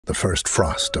The first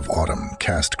frost of autumn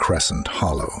cast Crescent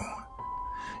Hollow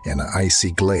in an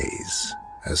icy glaze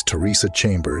as Teresa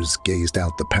Chambers gazed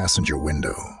out the passenger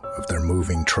window of their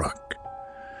moving truck.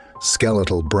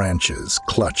 Skeletal branches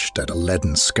clutched at a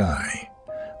leaden sky,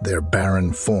 their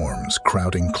barren forms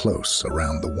crowding close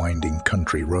around the winding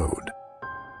country road.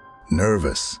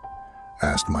 "Nervous?"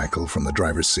 asked Michael from the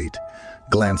driver's seat,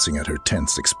 glancing at her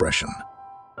tense expression.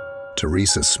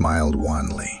 Teresa smiled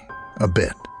wanly. "A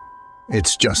bit.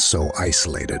 It's just so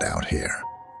isolated out here.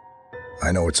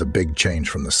 I know it's a big change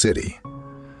from the city,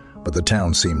 but the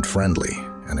town seemed friendly,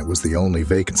 and it was the only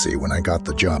vacancy when I got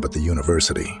the job at the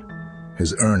university."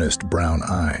 His earnest brown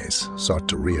eyes sought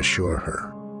to reassure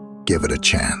her. "Give it a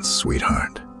chance,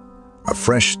 sweetheart. A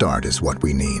fresh start is what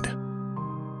we need."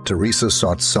 Teresa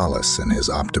sought solace in his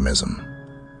optimism,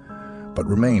 but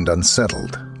remained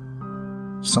unsettled.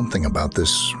 Something about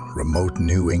this remote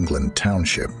New England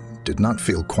township did not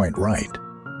feel quite right.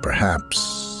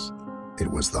 Perhaps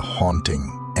it was the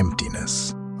haunting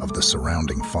emptiness of the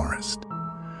surrounding forest,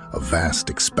 a vast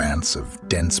expanse of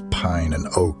dense pine and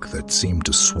oak that seemed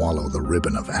to swallow the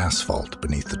ribbon of asphalt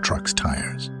beneath the truck's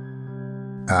tires.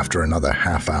 After another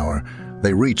half hour,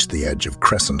 they reached the edge of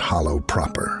Crescent Hollow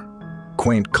proper.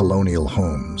 Quaint colonial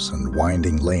homes and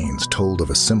winding lanes told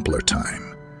of a simpler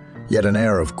time, yet an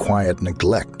air of quiet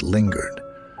neglect lingered.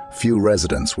 Few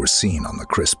residents were seen on the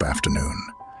crisp afternoon,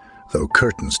 though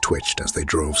curtains twitched as they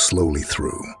drove slowly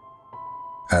through.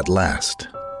 At last,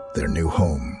 their new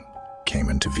home came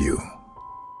into view.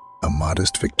 A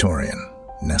modest Victorian,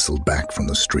 nestled back from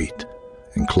the street,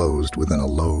 enclosed within a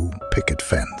low picket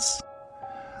fence.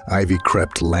 Ivy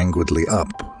crept languidly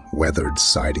up, weathered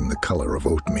siding the color of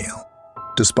oatmeal.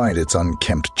 Despite its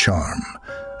unkempt charm,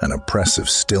 an oppressive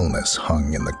stillness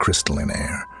hung in the crystalline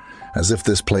air, as if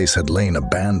this place had lain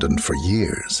abandoned for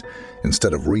years,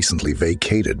 instead of recently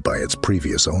vacated by its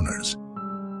previous owners.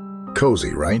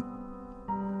 "Cozy, right?"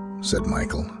 said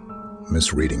Michael,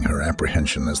 misreading her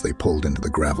apprehension as they pulled into the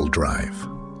gravel drive.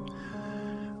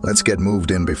 "Let's get moved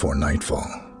in before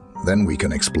nightfall. Then we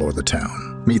can explore the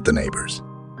town, meet the neighbors."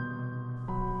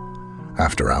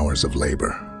 After hours of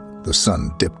labor, the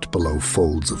sun dipped below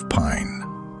folds of pine,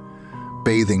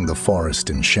 bathing the forest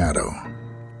in shadow.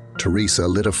 Teresa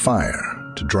lit a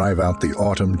fire to drive out the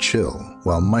autumn chill,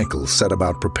 while Michael set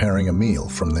about preparing a meal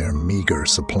from their meager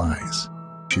supplies.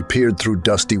 She peered through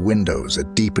dusty windows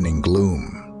at deepening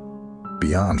gloom,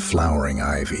 beyond flowering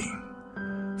ivy,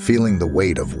 feeling the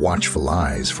weight of watchful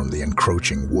eyes from the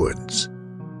encroaching woods.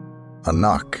 A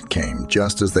knock came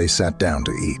just as they sat down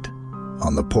to eat.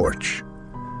 On the porch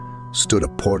stood a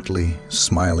portly,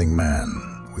 smiling man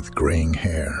with graying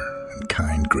hair and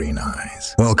kind green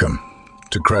eyes. "Welcome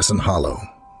to Crescent Hollow,"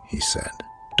 he said,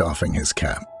 doffing his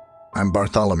cap. "I'm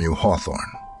Bartholomew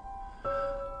Hawthorne.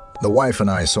 The wife and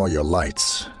I saw your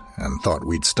lights and thought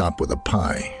we'd stop with a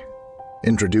pie,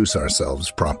 introduce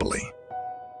ourselves properly."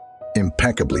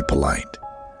 Impeccably polite,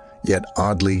 yet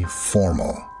oddly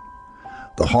formal,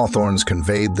 the Hawthornes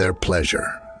conveyed their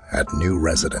pleasure at new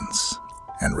residents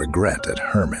and regret at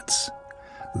hermits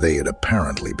they had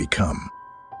apparently become.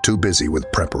 "Too busy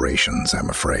with preparations, I'm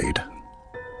afraid.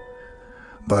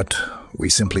 But we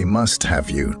simply must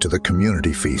have you to the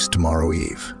community feast tomorrow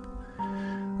eve.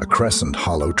 A Crescent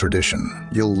Hollow tradition.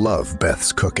 You'll love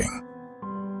Beth's cooking."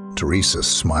 Teresa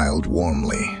smiled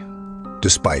warmly,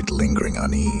 despite lingering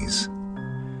unease.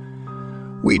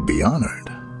 "We'd be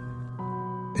honored.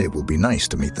 It will be nice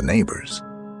to meet the neighbors."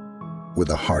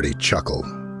 With a hearty chuckle,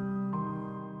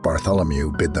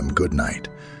 Bartholomew bid them good night,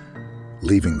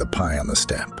 leaving the pie on the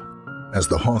step. As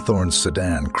the Hawthorne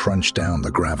sedan crunched down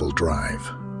the gravel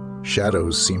drive,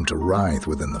 shadows seemed to writhe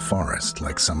within the forest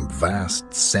like some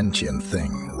vast, sentient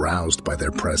thing roused by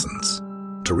their presence.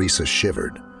 Teresa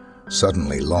shivered,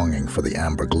 suddenly longing for the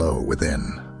amber glow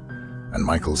within, and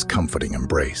Michael's comforting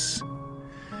embrace.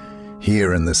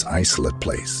 Here in this isolate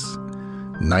place,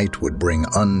 night would bring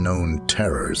unknown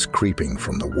terrors creeping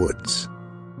from the woods.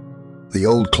 The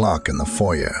old clock in the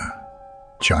foyer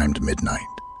chimed midnight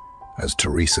as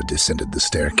Teresa descended the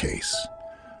staircase,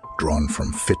 drawn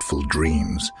from fitful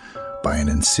dreams by an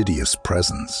insidious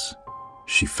presence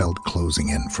she felt closing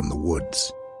in from the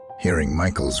woods. Hearing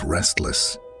Michael's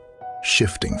restless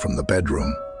shifting from the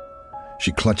bedroom,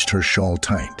 she clutched her shawl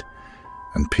tight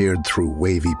and peered through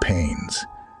wavy panes,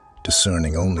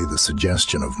 discerning only the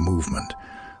suggestion of movement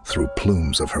through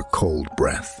plumes of her cold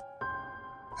breath.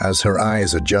 As her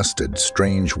eyes adjusted,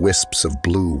 strange wisps of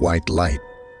blue-white light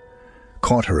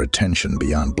caught her attention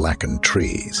beyond blackened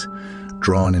trees.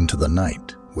 Drawn into the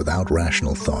night without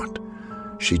rational thought,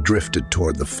 she drifted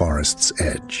toward the forest's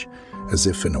edge, as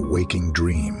if in a waking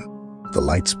dream. The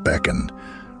lights beckoned,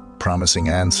 promising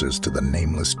answers to the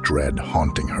nameless dread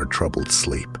haunting her troubled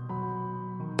sleep.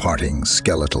 Parting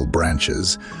skeletal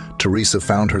branches, Teresa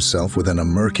found herself within a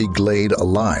murky glade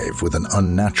alive with an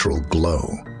unnatural glow.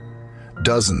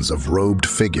 Dozens of robed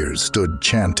figures stood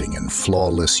chanting in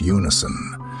flawless unison,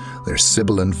 their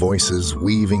sibilant voices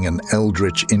weaving an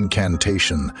eldritch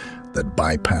incantation that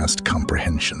bypassed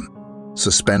comprehension.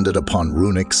 Suspended upon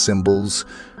runic symbols,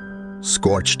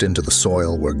 scorched into the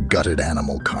soil were gutted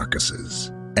animal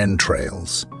carcasses,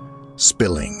 entrails,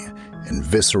 spilling in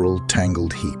visceral,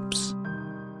 tangled heaps.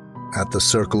 At the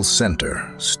circle's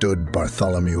center stood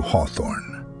Bartholomew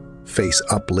Hawthorne, face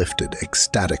uplifted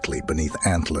ecstatically beneath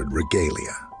antlered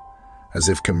regalia, as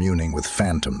if communing with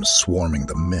phantoms swarming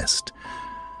the mist.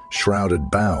 Shrouded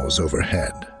boughs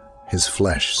overhead, his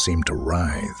flesh seemed to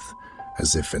writhe,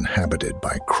 as if inhabited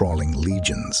by crawling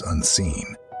legions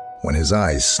unseen. When his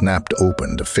eyes snapped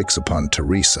open to fix upon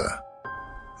Teresa,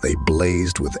 they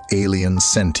blazed with alien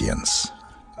sentience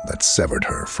that severed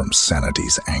her from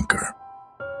sanity's anchor.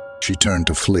 She turned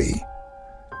to flee,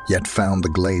 yet found the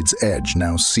glade's edge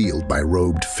now sealed by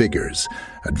robed figures,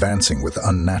 advancing with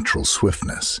unnatural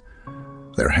swiftness.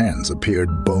 Their hands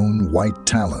appeared bone-white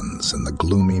talons in the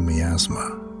gloomy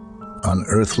miasma.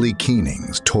 Unearthly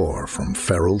keenings tore from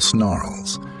feral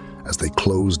snarls as they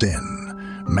closed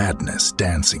in, madness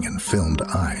dancing in filmed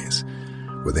eyes,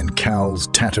 within cowls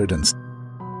tattered and...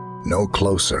 "No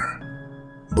closer,"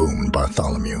 boomed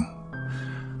Bartholomew,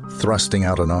 thrusting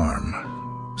out an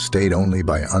arm, stayed only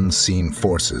by unseen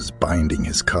forces binding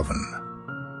his coven.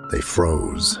 They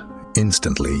froze,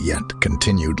 instantly, yet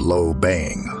continued low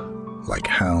baying, like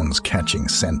hounds catching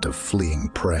scent of fleeing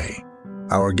prey.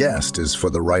 "Our guest is for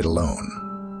the right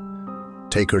alone.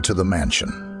 Take her to the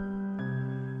mansion.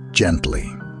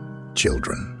 Gently,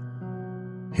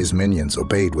 children." His minions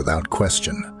obeyed without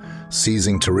question,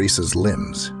 seizing Teresa's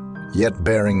limbs, yet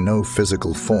bearing no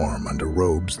physical form under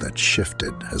robes that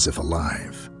shifted as if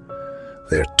alive.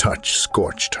 Their touch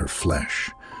scorched her flesh,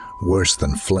 worse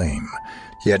than flame,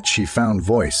 yet she found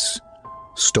voice,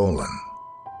 stolen,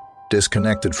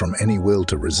 disconnected from any will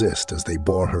to resist as they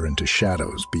bore her into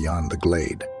shadows beyond the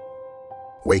glade.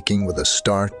 Waking with a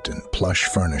start in plush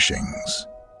furnishings,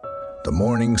 the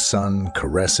morning sun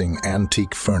caressing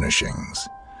antique furnishings,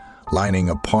 lining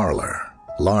a parlor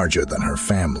larger than her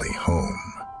family home.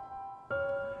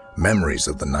 Memories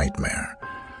of the nightmare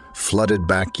flooded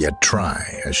back, yet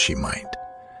try as she might.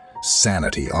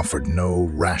 Sanity offered no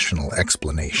rational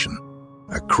explanation.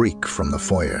 A creak from the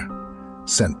foyer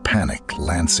sent panic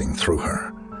lancing through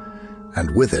her,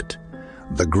 and with it,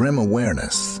 the grim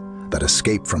awareness that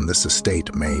escape from this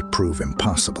estate may prove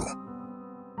impossible.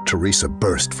 Teresa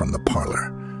burst from the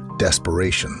parlor,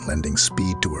 desperation lending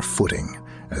speed to her footing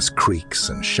as creaks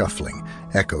and shuffling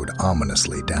echoed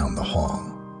ominously down the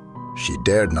hall. She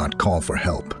dared not call for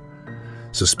help,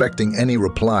 suspecting any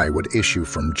reply would issue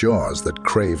from jaws that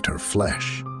craved her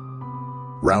flesh.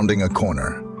 Rounding a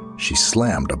corner, she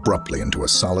slammed abruptly into a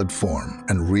solid form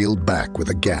and reeled back with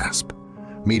a gasp,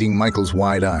 meeting Michael's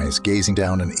wide eyes gazing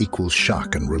down in equal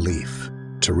shock and relief.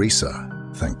 "Teresa,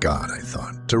 thank God," I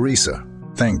thought. "Teresa,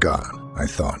 thank God," I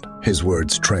thought. His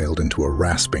words trailed into a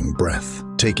rasping breath,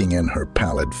 taking in her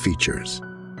pallid features.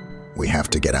 "We have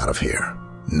to get out of here,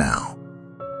 now."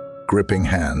 Gripping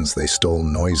hands, they stole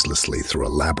noiselessly through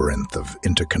a labyrinth of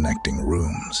interconnecting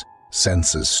rooms,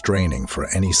 senses straining for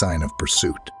any sign of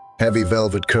pursuit. Heavy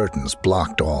velvet curtains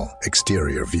blocked all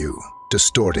exterior view,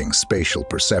 distorting spatial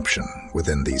perception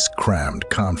within these crammed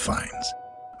confines.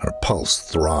 Her pulse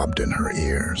throbbed in her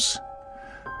ears,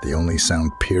 the only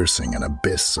sound piercing an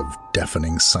abyss of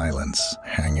deafening silence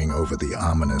hanging over the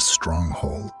ominous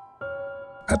stronghold.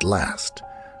 At last,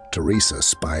 Teresa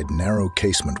spied narrow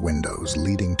casement windows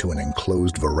leading to an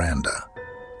enclosed veranda,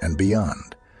 and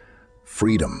beyond,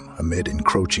 freedom amid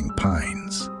encroaching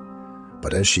pines.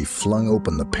 But as she flung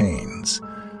open the panes,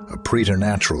 a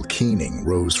preternatural keening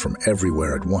rose from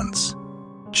everywhere at once,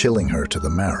 chilling her to the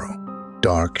marrow.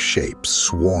 Dark shapes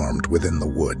swarmed within the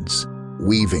woods,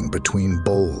 weaving between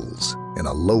boles in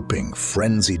a loping,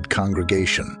 frenzied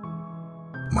congregation.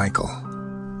 "Michael,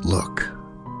 look,"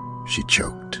 she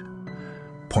choked,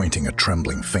 pointing a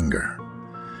trembling finger.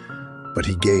 But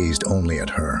he gazed only at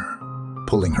her,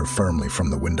 pulling her firmly from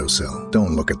the windowsill.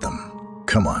 "Don't look at them.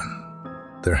 Come on.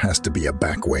 There has to be a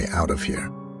back way out of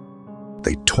here."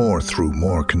 They tore through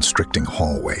more constricting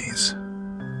hallways,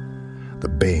 the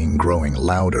baying growing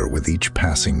louder with each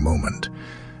passing moment,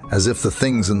 as if the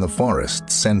things in the forest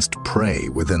sensed prey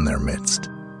within their midst.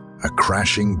 A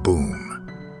crashing boom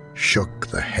shook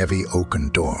the heavy oaken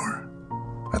door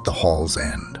at the hall's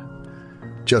end,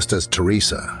 just as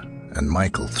Teresa and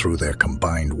Michael threw their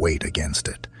combined weight against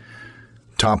it,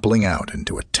 toppling out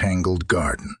into a tangled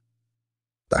garden.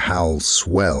 The howls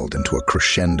swelled into a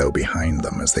crescendo behind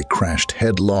them as they crashed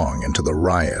headlong into the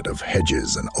riot of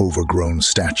hedges and overgrown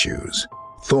statues.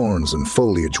 Thorns and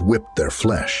foliage whipped their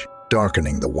flesh,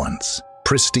 darkening the once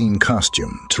pristine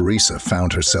costume Teresa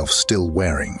found herself still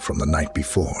wearing from the night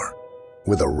before.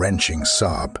 With a wrenching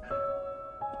sob,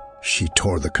 she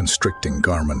tore the constricting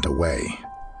garment away,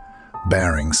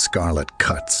 bearing scarlet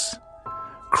cuts,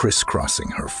 crisscrossing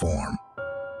her form.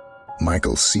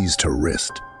 Michael seized her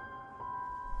wrist,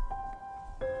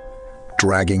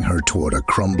 dragging her toward a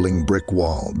crumbling brick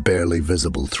wall barely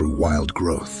visible through wild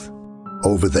growth.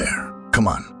 "Over there, come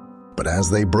on." But as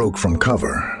they broke from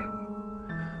cover,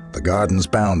 the garden's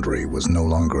boundary was no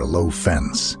longer a low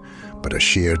fence, but a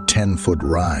sheer 10-foot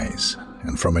rise,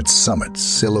 and from its summit,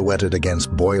 silhouetted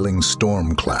against boiling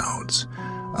storm clouds,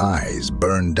 eyes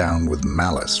burned down with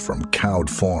malice from cowed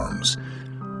forms,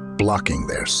 blocking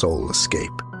their sole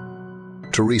escape.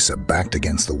 Teresa backed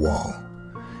against the wall,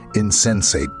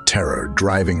 insensate terror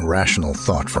driving rational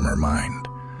thought from her mind.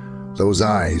 Those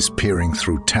eyes, peering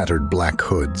through tattered black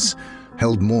hoods,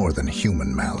 held more than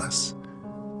human malice.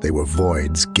 They were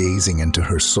voids gazing into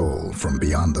her soul from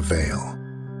beyond the veil.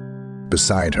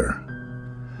 Beside her,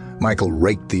 Michael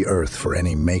raked the earth for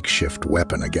any makeshift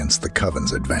weapon against the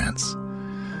Coven's advance.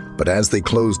 But as they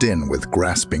closed in with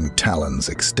grasping talons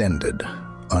extended,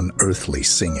 unearthly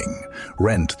singing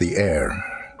rent the air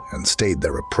and stayed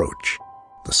their approach.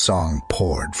 The song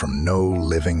poured from no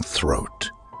living throat,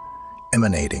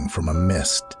 emanating from a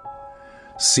mist,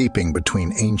 seeping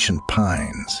between ancient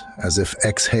pines as if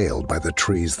exhaled by the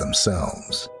trees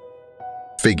themselves.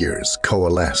 Figures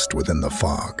coalesced within the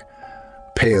fog,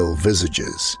 pale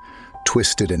visages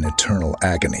twisted in eternal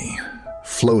agony,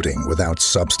 floating without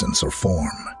substance or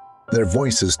form. Their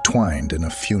voices twined in a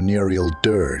funereal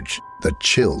dirge that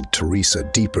chilled Teresa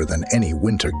deeper than any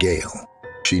winter gale.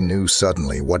 She knew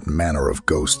suddenly what manner of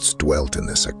ghosts dwelt in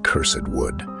this accursed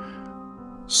wood.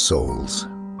 Souls,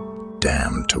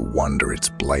 damned to wander its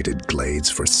blighted glades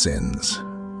for sins,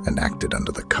 enacted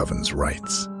under the Coven's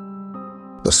rites.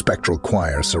 The spectral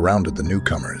choir surrounded the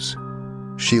newcomers,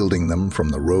 shielding them from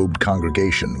the robed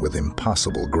congregation with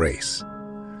impossible grace.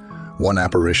 One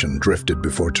apparition drifted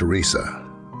before Teresa,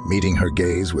 meeting her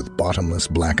gaze with bottomless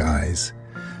black eyes,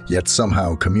 yet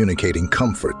somehow communicating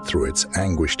comfort through its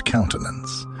anguished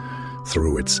countenance.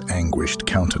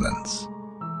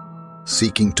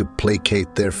 Seeking to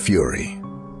placate their fury,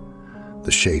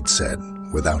 the shade said,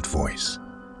 without voice,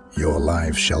 "Your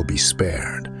lives shall be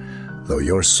spared, though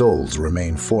your souls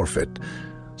remain forfeit,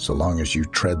 so long as you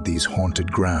tread these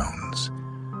haunted grounds.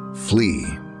 Flee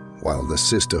while the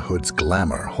sisterhood's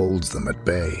glamour holds them at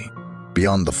bay.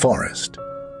 Beyond the forest,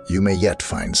 you may yet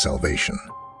find salvation."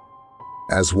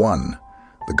 As one,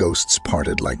 the ghosts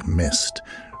parted like mist,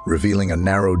 revealing a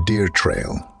narrow deer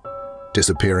trail,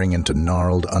 disappearing into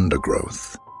gnarled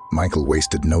undergrowth. Michael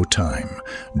wasted no time,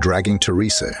 dragging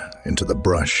Teresa into the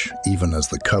brush even as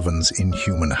the Coven's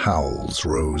inhuman howls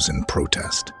rose in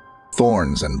protest.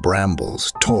 Thorns and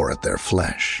brambles tore at their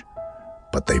flesh,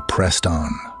 but they pressed on,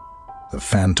 the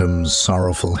phantom's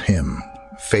sorrowful hymn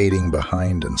fading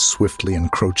behind a swiftly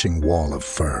encroaching wall of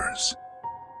firs.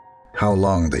 How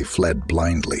long they fled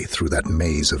blindly through that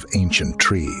maze of ancient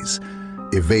trees,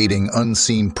 evading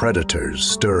unseen predators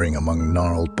stirring among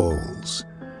gnarled boles.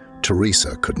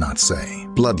 Teresa could not say.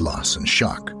 Blood loss and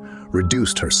shock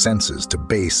reduced her senses to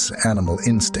base animal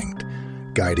instinct,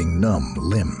 guiding numb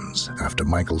limbs after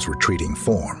Michael's retreating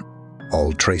form.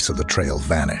 All trace of the trail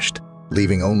vanished,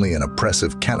 leaving only an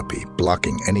oppressive canopy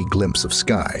blocking any glimpse of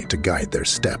sky to guide their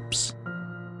steps.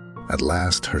 At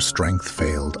last her strength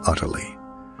failed utterly,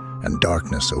 and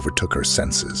darkness overtook her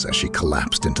senses as she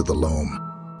collapsed into the loam.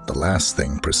 The last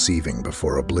thing perceiving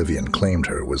before oblivion claimed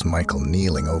her was Michael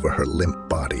kneeling over her limp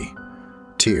body,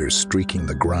 tears streaking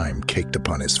the grime caked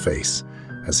upon his face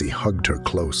as he hugged her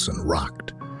close and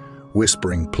rocked,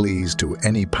 whispering pleas to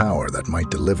any power that might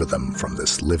deliver them from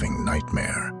this living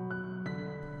nightmare.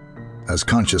 As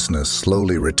consciousness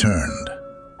slowly returned,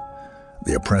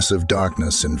 the oppressive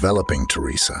darkness enveloping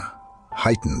Teresa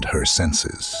heightened her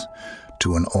senses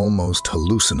to an almost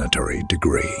hallucinatory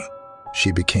degree.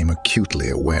 She became acutely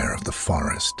aware of the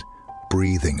forest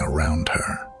breathing around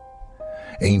her,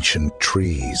 ancient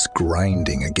trees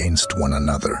grinding against one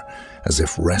another as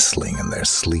if wrestling in their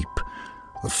sleep,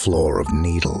 the floor of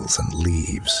needles and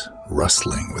leaves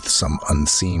rustling with some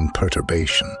unseen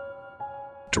perturbation.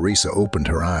 Teresa opened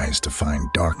her eyes to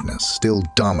find darkness still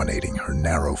dominating her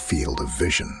narrow field of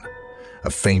vision. A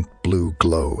faint blue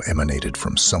glow emanated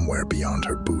from somewhere beyond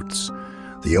her boots,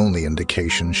 the only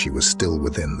indication she was still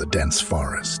within the dense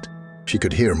forest. She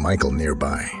could hear Michael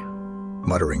nearby,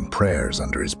 muttering prayers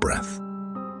under his breath.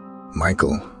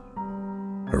 Michael.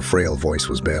 Her frail voice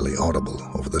was barely audible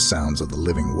over the sounds of the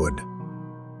living wood.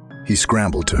 He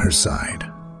scrambled to her side.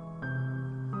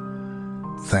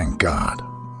 Thank God,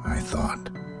 I thought.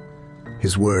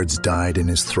 His words died in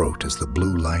his throat as the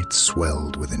blue light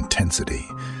swelled with intensity,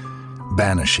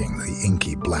 banishing the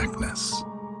inky blackness.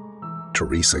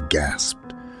 Teresa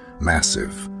gasped.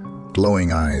 Massive,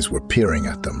 glowing eyes were peering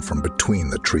at them from between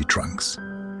the tree trunks.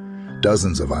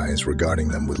 Dozens of eyes regarding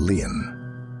them with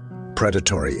lien,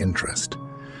 predatory interest.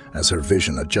 As her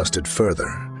vision adjusted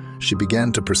further, she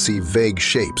began to perceive vague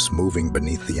shapes moving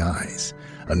beneath the eyes,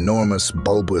 enormous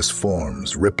bulbous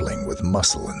forms rippling with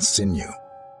muscle and sinew.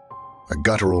 A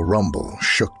guttural rumble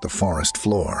shook the forest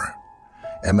floor,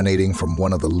 emanating from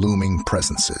one of the looming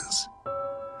presences.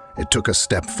 It took a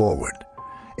step forward,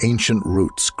 ancient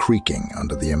roots creaking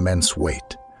under the immense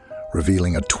weight,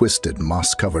 revealing a twisted,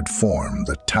 moss-covered form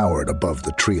that towered above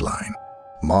the tree line.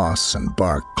 Moss and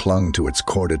bark clung to its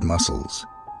corded muscles,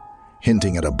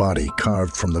 hinting at a body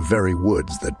carved from the very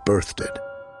woods that birthed it.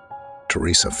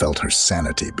 Teresa felt her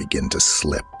sanity begin to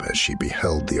slip as she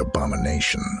beheld the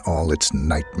abomination, all its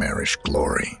nightmarish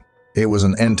glory. It was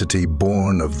an entity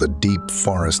born of the deep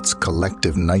forest's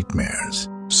collective nightmares,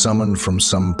 summoned from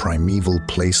some primeval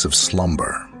place of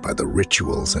slumber by the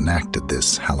rituals enacted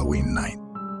this Halloween night.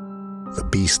 The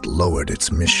beast lowered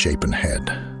its misshapen head,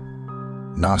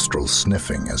 nostrils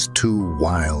sniffing as two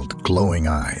wild, glowing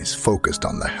eyes focused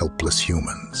on the helpless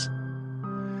humans.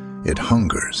 Its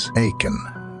hunger's aching,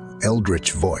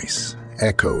 eldritch voice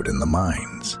echoed in the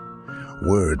minds,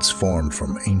 words formed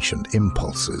from ancient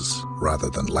impulses rather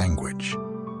than language.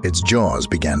 Its jaws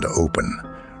began to open,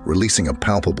 releasing a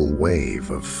palpable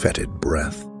wave of fetid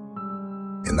breath.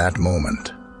 In that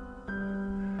moment,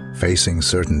 facing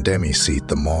certain demi-seat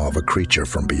the maw of a creature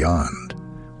from beyond,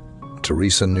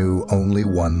 Teresa knew only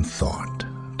one thought.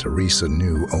 Teresa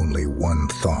knew only one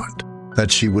thought,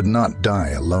 that she would not die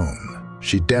alone.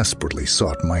 She desperately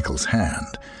sought Michael's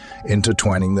hand,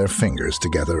 intertwining their fingers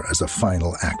together as a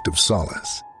final act of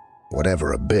solace.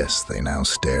 Whatever abyss they now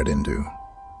stared into,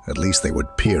 at least they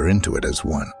would peer into it as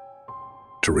one.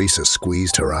 Teresa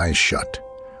squeezed her eyes shut,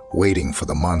 waiting for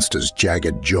the monster's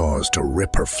jagged jaws to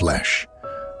rip her flesh.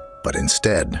 But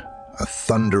instead, a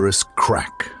thunderous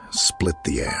crack split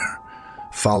the air,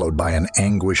 followed by an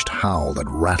anguished howl that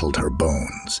rattled her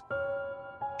bones.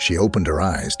 She opened her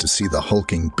eyes to see the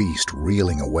hulking beast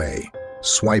reeling away,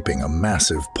 swiping a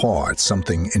massive paw at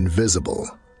something invisible,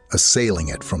 assailing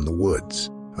it from the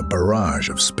woods. A barrage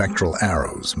of spectral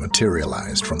arrows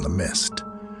materialized from the mist,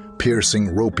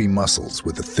 piercing ropey muscles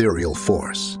with ethereal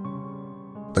force.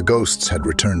 The ghosts had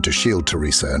returned to shield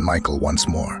Teresa and Michael once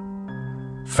more,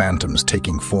 phantoms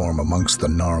taking form amongst the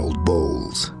gnarled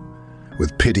boles.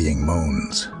 With pitying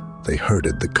moans, they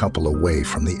herded the couple away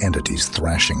from the entity's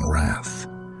thrashing wrath,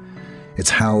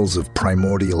 its howls of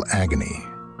primordial agony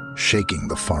shaking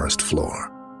the forest floor.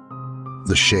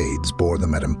 The shades bore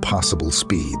them at impossible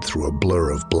speed through a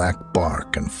blur of black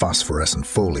bark and phosphorescent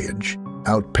foliage,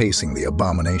 outpacing the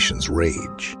abomination's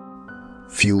rage.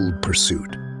 Fueled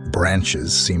pursuit,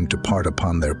 branches seemed to part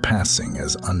upon their passing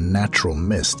as unnatural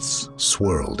mists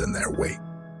swirled in their wake.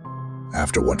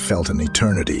 After what felt an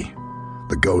eternity,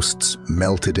 the ghosts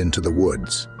melted into the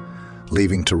woods,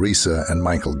 leaving Teresa and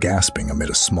Michael gasping amid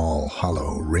a small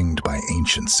hollow ringed by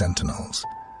ancient sentinels.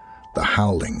 The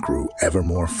howling grew ever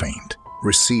more faint,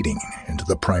 receding into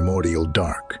the primordial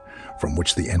dark from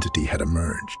which the entity had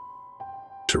emerged.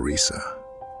 Teresa,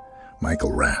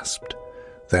 Michael rasped,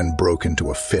 then broke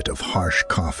into a fit of harsh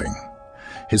coughing.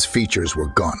 His features were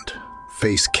gaunt,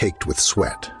 face caked with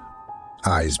sweat,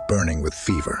 eyes burning with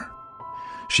fever.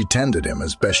 She tended him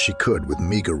as best she could with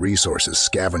meager resources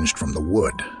scavenged from the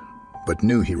wood, but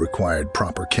knew he required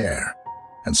proper care,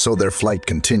 and so their flight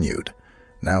continued,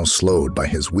 now slowed by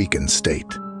his weakened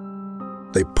state.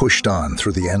 They pushed on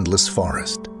through the endless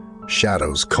forest,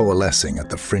 shadows coalescing at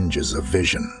the fringes of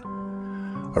vision.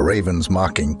 A raven's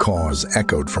mocking caws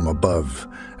echoed from above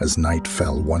as night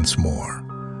fell once more.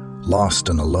 Lost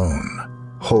and alone,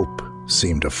 hope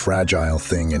seemed a fragile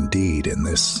thing indeed in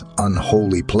this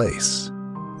unholy place.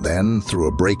 Then, through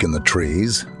a break in the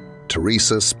trees,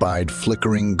 Teresa spied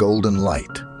flickering golden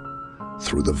light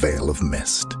through the veil of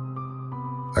mist.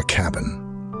 A cabin,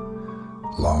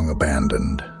 long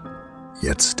abandoned,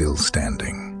 yet still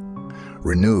standing,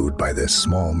 renewed by this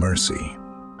small mercy.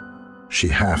 She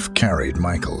half-carried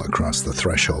Michael across the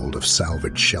threshold of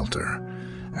salvaged shelter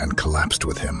and collapsed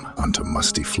with him onto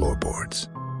musty floorboards,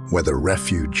 whether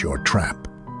refuge or trap.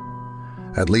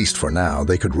 At least for now,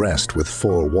 they could rest with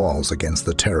four walls against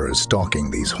the terrors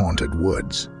stalking these haunted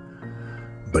woods.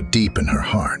 But deep in her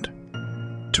heart,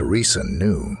 Teresa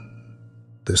knew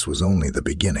this was only the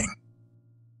beginning.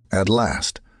 At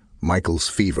last, Michael's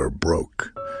fever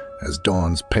broke as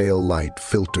dawn's pale light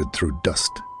filtered through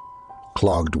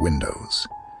dust-clogged windows.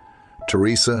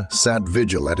 Teresa sat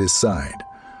vigil at his side,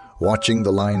 watching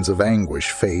the lines of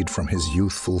anguish fade from his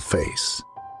youthful face.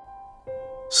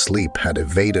 Sleep had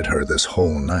evaded her this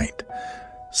whole night,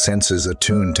 senses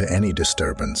attuned to any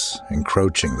disturbance,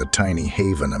 encroaching the tiny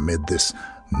haven amid this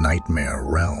nightmare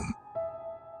realm.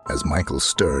 As Michael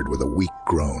stirred with a weak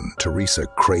groan, Teresa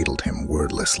cradled him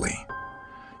wordlessly.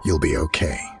 "You'll be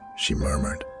okay," she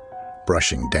murmured,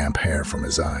 brushing damp hair from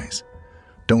his eyes.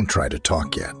 "Don't try to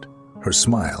talk yet." Her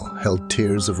smile held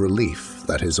tears of relief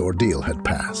that his ordeal had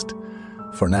passed,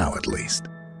 for now at least.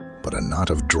 But a knot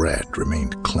of dread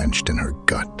remained clenched in her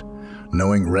gut,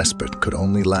 knowing respite could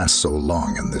only last so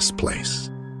long in this place.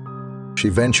 She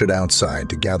ventured outside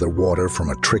to gather water from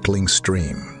a trickling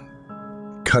stream,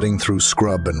 cutting through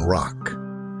scrub and rock.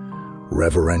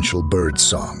 Reverential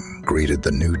birdsong greeted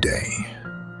the new day.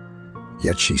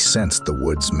 Yet she sensed the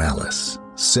wood's malice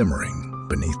simmering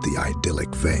beneath the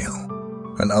idyllic veil.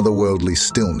 An otherworldly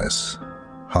stillness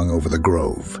hung over the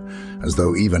grove, as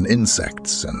though even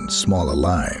insects and smaller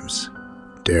lives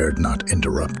dared not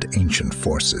interrupt ancient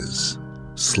forces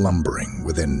slumbering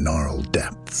within gnarled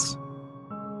depths.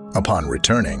 Upon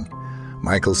returning,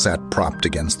 Michael sat propped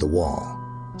against the wall,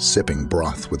 sipping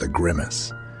broth with a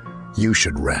grimace. "You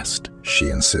should rest," she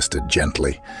insisted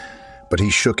gently, but he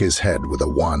shook his head with a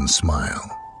wan smile.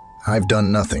 "I've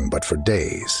done nothing but for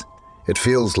days. It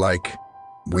feels like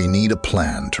we need a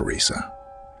plan, Teresa.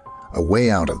 A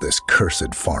way out of this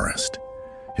cursed forest."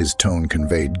 His tone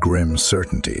conveyed grim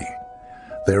certainty.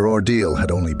 Their ordeal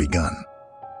had only begun.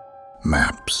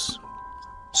 Maps,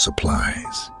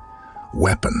 supplies,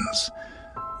 weapons.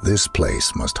 This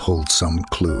place must hold some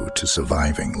clue to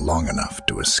surviving long enough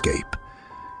to escape.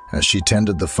 As she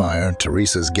tended the fire,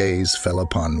 Teresa's gaze fell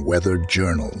upon weathered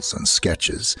journals and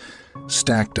sketches,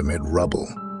 stacked amid rubble.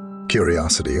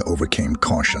 Curiosity overcame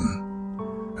caution,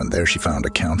 and there she found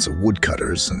accounts of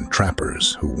woodcutters and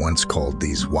trappers who once called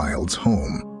these wilds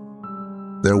home.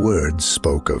 Their words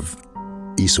spoke of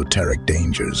esoteric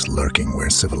dangers lurking where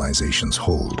civilization's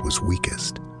hold was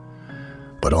weakest,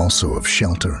 but also of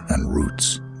shelter and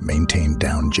roots maintained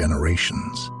down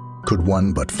generations. Could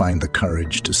one but find the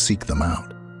courage to seek them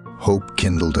out? Hope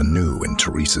kindled anew in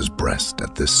Teresa's breast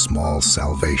at this small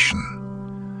salvation.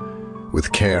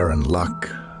 With care and luck,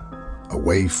 a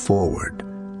way forward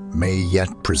may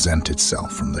yet present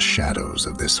itself from the shadows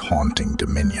of this haunting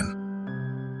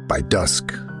dominion. By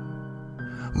dusk,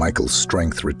 Michael's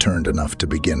strength returned enough to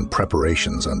begin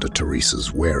preparations under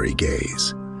Teresa's wary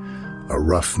gaze. A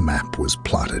rough map was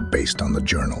plotted based on the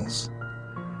journals.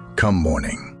 Come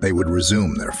morning, they would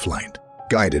resume their flight,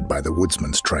 guided by the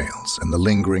woodsman's trails and the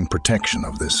lingering protection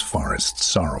of this forest's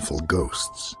sorrowful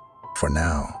ghosts. For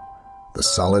now, the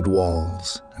solid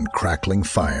walls and crackling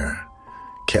fire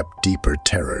kept deeper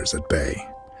terrors at bay.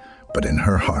 But in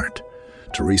her heart,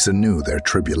 Teresa knew their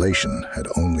tribulation had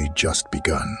only just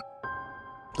begun.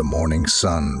 The morning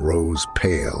sun rose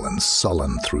pale and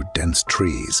sullen through dense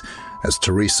trees as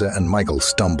Teresa and Michael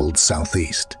stumbled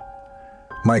southeast.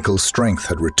 Michael's strength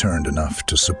had returned enough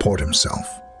to support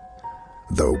himself,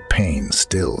 though pain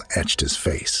still etched his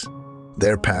face.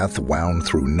 Their path wound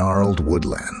through gnarled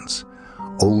woodlands,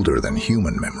 older than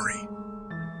human memory,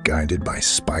 guided by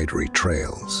spidery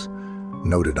trails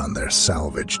noted on their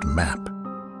salvaged map.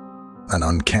 An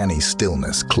uncanny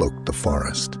stillness cloaked the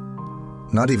forest.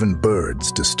 Not even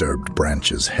birds disturbed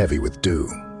branches heavy with dew.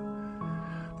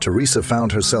 Teresa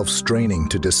found herself straining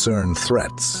to discern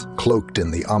threats cloaked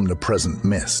in the omnipresent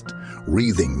mist,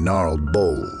 wreathing gnarled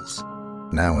boles.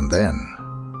 Now and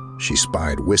then, she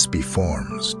spied wispy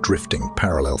forms drifting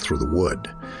parallel through the wood,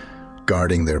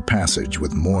 guarding their passage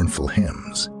with mournful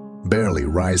hymns, barely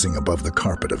rising above the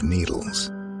carpet of needles.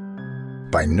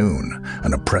 By noon,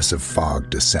 an oppressive fog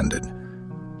descended,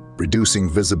 reducing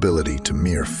visibility to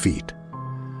mere feet.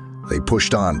 They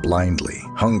pushed on blindly,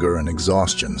 hunger and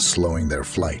exhaustion slowing their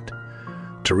flight.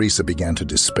 Teresa began to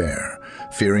despair,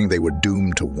 fearing they were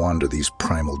doomed to wander these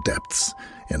primal depths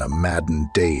in a maddened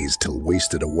daze till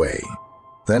wasted away.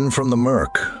 Then from the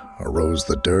murk arose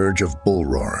the dirge of bull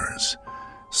roarers,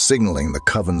 signaling the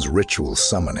coven's ritual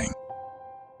summoning.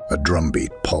 A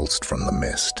drumbeat pulsed from the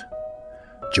mist,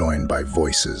 joined by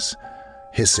voices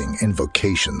hissing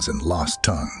invocations in lost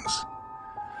tongues.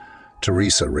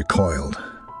 Teresa recoiled,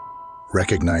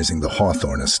 recognizing the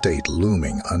Hawthorne estate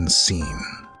looming unseen,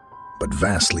 but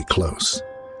vastly close.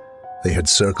 They had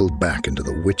circled back into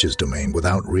the witch's domain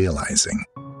without realizing.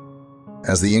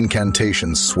 As the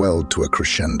incantation swelled to a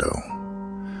crescendo,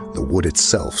 the wood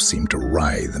itself seemed to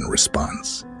writhe in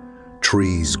response.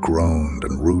 Trees groaned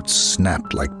and roots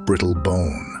snapped like brittle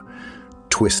bone,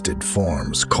 twisted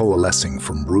forms coalescing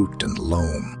from root and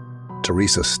loam.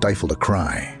 Teresa stifled a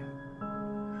cry.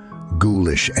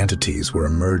 Ghoulish entities were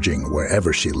emerging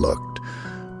wherever she looked,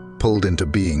 pulled into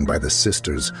being by the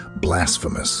sisters'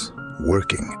 blasphemous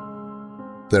working.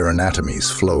 Their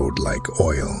anatomies flowed like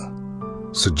oil,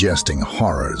 suggesting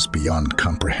horrors beyond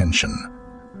comprehension.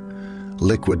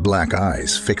 Liquid black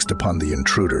eyes fixed upon the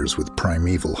intruders with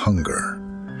primeval hunger.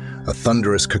 A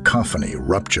thunderous cacophony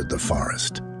ruptured the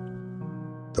forest.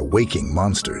 The waking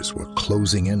monsters were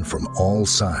closing in from all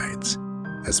sides,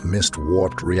 as mist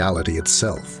warped reality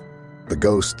itself. The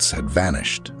ghosts had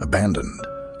vanished, abandoned,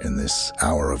 in this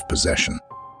hour of possession.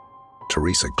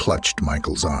 Teresa clutched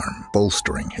Michael's arm,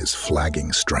 bolstering his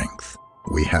flagging strength.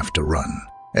 We have to run.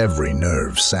 Every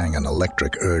nerve sang an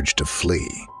electric urge to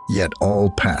flee. Yet all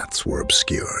paths were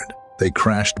obscured. They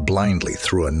crashed blindly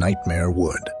through a nightmare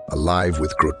wood, alive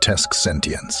with grotesque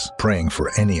sentience, praying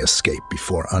for any escape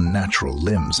before unnatural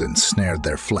limbs ensnared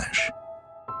their flesh.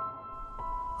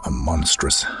 A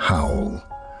monstrous howl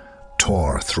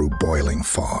tore through boiling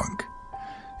fog,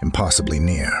 impossibly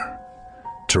near.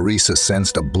 Teresa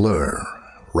sensed a blur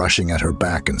rushing at her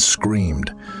back and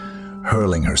screamed,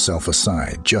 hurling herself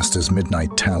aside just as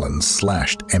midnight talons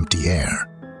slashed empty air.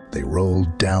 They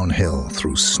rolled downhill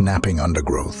through snapping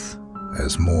undergrowth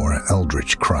as more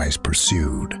eldritch cries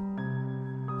pursued.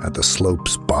 At the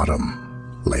slope's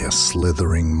bottom lay a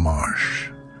slithering marsh,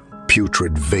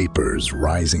 putrid vapors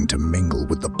rising to mingle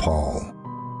with the pall.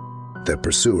 Their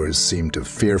pursuers seemed to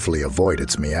fearfully avoid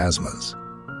its miasmas.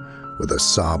 With a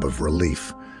sob of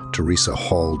relief, Teresa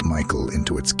hauled Michael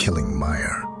into its killing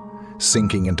mire,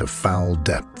 sinking into foul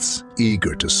depths,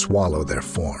 eager to swallow their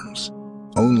forms.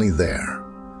 Only there,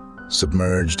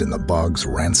 submerged in the bog's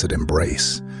rancid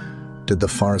embrace, did the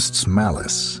forest's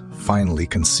malice finally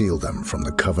conceal them from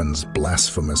the coven's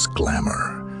blasphemous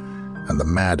glamour and the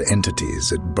mad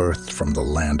entities it birthed from the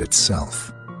land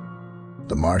itself.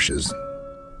 The marshes'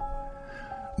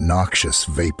 noxious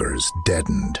vapors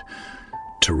deadened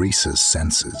Teresa's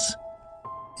senses.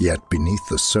 Yet beneath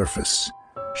the surface,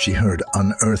 she heard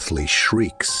unearthly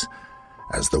shrieks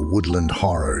as the woodland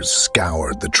horrors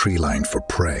scoured the tree line for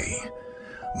prey.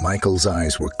 Michael's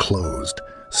eyes were closed,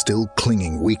 still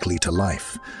clinging weakly to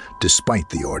life, despite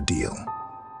the ordeal.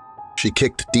 She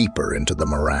kicked deeper into the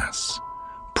morass,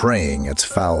 praying its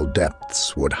foul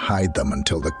depths would hide them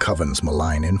until the coven's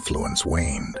malign influence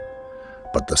waned.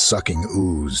 But the sucking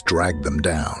ooze dragged them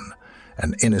down,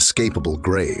 and inescapable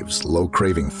graves,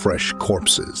 low-craving fresh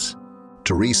corpses.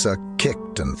 Teresa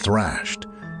kicked and thrashed,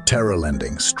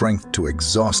 terror-lending strength to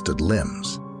exhausted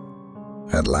limbs.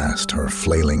 At last, her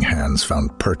flailing hands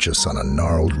found purchase on a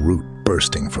gnarled root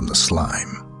bursting from the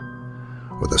slime.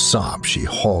 With a sob, she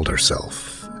hauled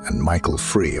herself and Michael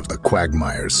free of the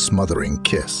quagmire's smothering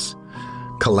kiss,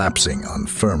 collapsing on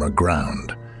firmer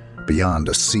ground beyond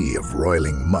a sea of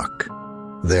roiling muck.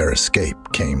 Their escape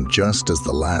came just as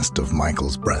the last of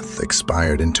Michael's breath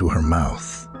expired into her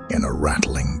mouth in a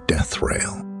rattling death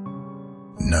rail.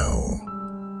 No,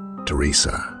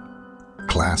 Teresa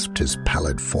clasped his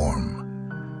pallid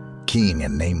form, keen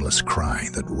in nameless cry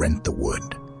that rent the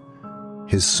wood.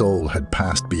 His soul had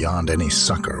passed beyond any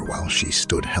succor while she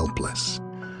stood helpless,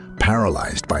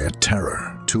 paralyzed by a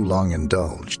terror too long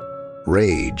indulged.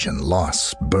 Rage and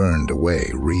loss burned away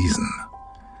reason,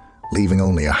 leaving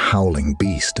only a howling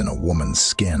beast in a woman's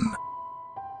skin.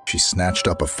 She snatched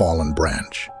up a fallen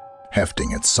branch,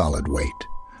 hefting its solid weight,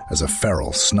 as a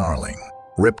feral snarling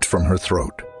ripped from her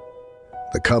throat.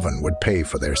 The coven would pay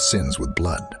for their sins with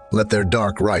blood. Let their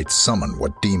dark rites summon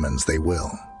what demons they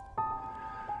will.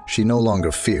 She no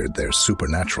longer feared their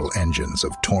supernatural engines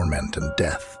of torment and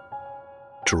death.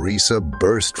 Teresa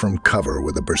burst from cover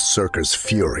with a berserker's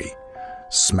fury,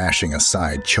 smashing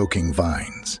aside choking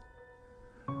vines.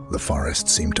 The forest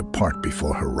seemed to part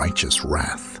before her righteous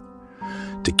wrath,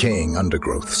 decaying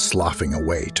undergrowth sloughing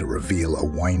away to reveal a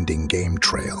winding game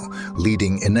trail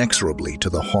leading inexorably to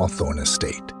the Hawthorne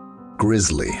estate.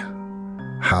 Grisly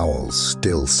howls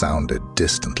still sounded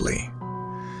distantly.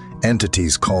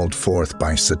 Entities called forth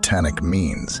by satanic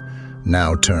means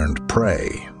now turned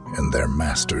prey in their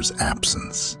master's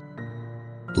absence.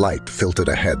 Light filtered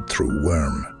ahead through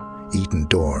worm-eaten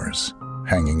doors,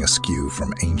 hanging askew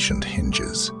from ancient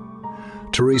hinges.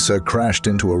 Teresa crashed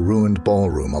into a ruined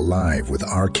ballroom alive with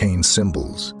arcane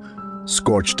symbols,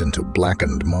 scorched into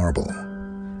blackened marble.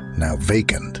 Now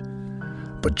vacant,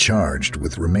 but charged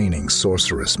with remaining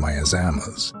sorceress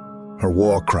miasmas. Her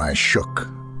war cry shook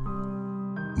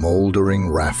moldering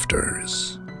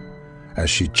rafters as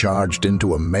she charged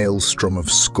into a maelstrom of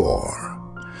score,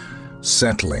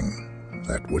 settling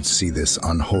that would see this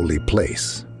unholy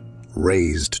place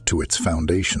razed to its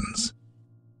foundations.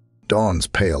 Dawn's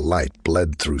pale light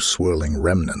bled through swirling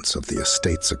remnants of the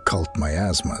estate's occult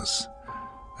miasmas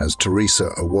as Teresa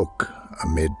awoke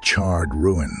amid charred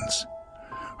ruins.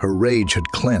 Her rage had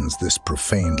cleansed this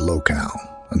profaned locale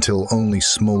until only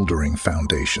smoldering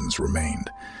foundations remained,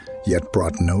 yet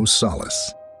brought no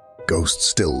solace. Ghosts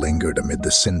still lingered amid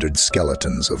the cindered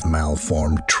skeletons of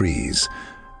malformed trees,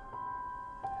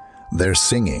 their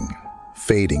singing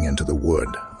fading into the wood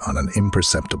on an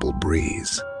imperceptible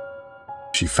breeze.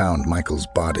 She found Michael's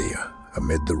body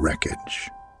amid the wreckage,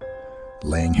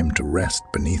 laying him to rest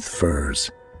beneath firs,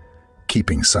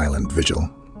 keeping silent vigil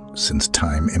since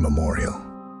time immemorial.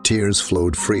 Tears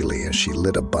flowed freely as she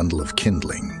lit a bundle of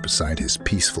kindling beside his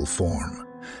peaceful form,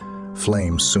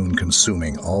 flames soon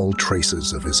consuming all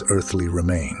traces of his earthly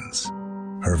remains.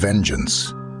 Her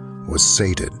vengeance was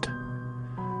sated,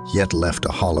 yet left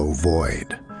a hollow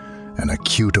void, an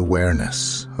acute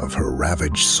awareness of her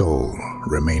ravaged soul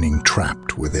remaining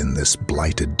trapped within this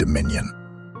blighted dominion.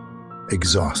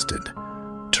 Exhausted,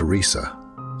 Teresa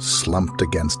slumped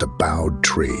against a bowed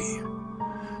tree.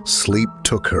 Sleep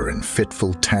took her in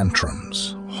fitful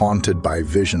tantrums, haunted by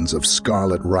visions of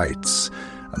scarlet rites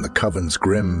and the coven's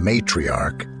grim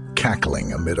matriarch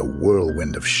cackling amid a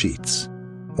whirlwind of sheets.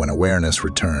 When awareness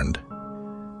returned,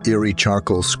 eerie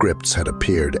charcoal scripts had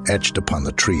appeared etched upon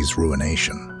the tree's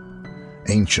ruination,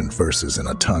 ancient verses in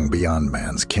a tongue beyond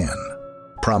man's ken,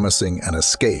 promising an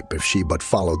escape if she but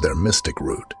followed their mystic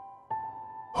route.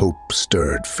 Hope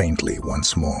stirred faintly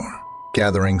once more.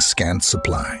 Gathering scant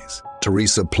supplies,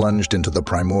 Teresa plunged into the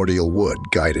primordial wood,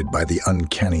 guided by the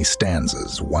uncanny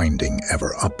stanzas winding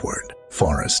ever upward.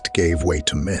 Forest gave way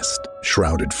to mist,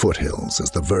 shrouded foothills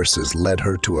as the verses led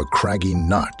her to a craggy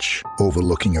notch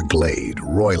overlooking a glade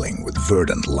roiling with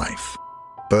verdant life.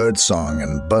 Birdsong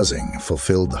and buzzing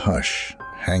fulfilled the hush,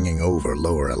 hanging over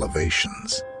lower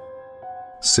elevations.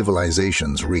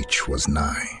 Civilization's reach was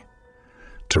nigh.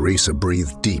 Teresa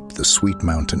breathed deep the sweet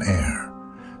mountain air,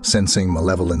 sensing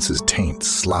malevolence's taint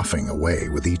sloughing away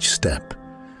with each step.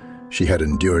 She had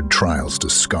endured trials to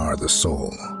scar the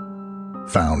soul,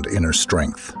 found inner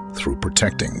strength through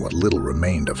protecting what little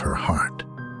remained of her heart.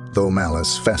 Though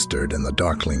malice festered in the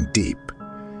darkling deep,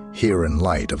 here in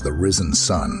light of the risen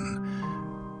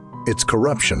sun, its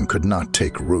corruption could not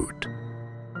take root.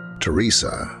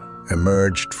 Teresa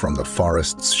emerged from the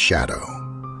forest's shadow,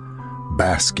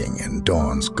 basking in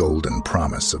dawn's golden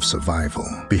promise of survival.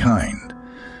 Behind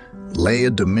lay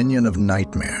a dominion of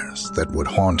nightmares that would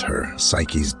haunt her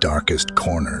psyche's darkest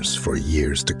corners for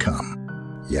years to come.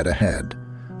 Yet ahead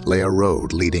lay a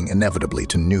road leading inevitably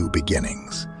to new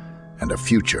beginnings, and a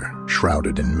future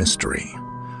shrouded in mystery,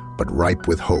 but ripe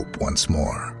with hope once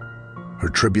more. Her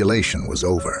tribulation was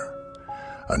over.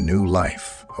 A new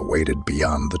life awaited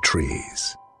beyond the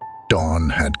trees. Dawn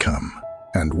had come,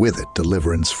 and with it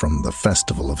deliverance from the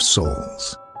festival of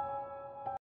souls.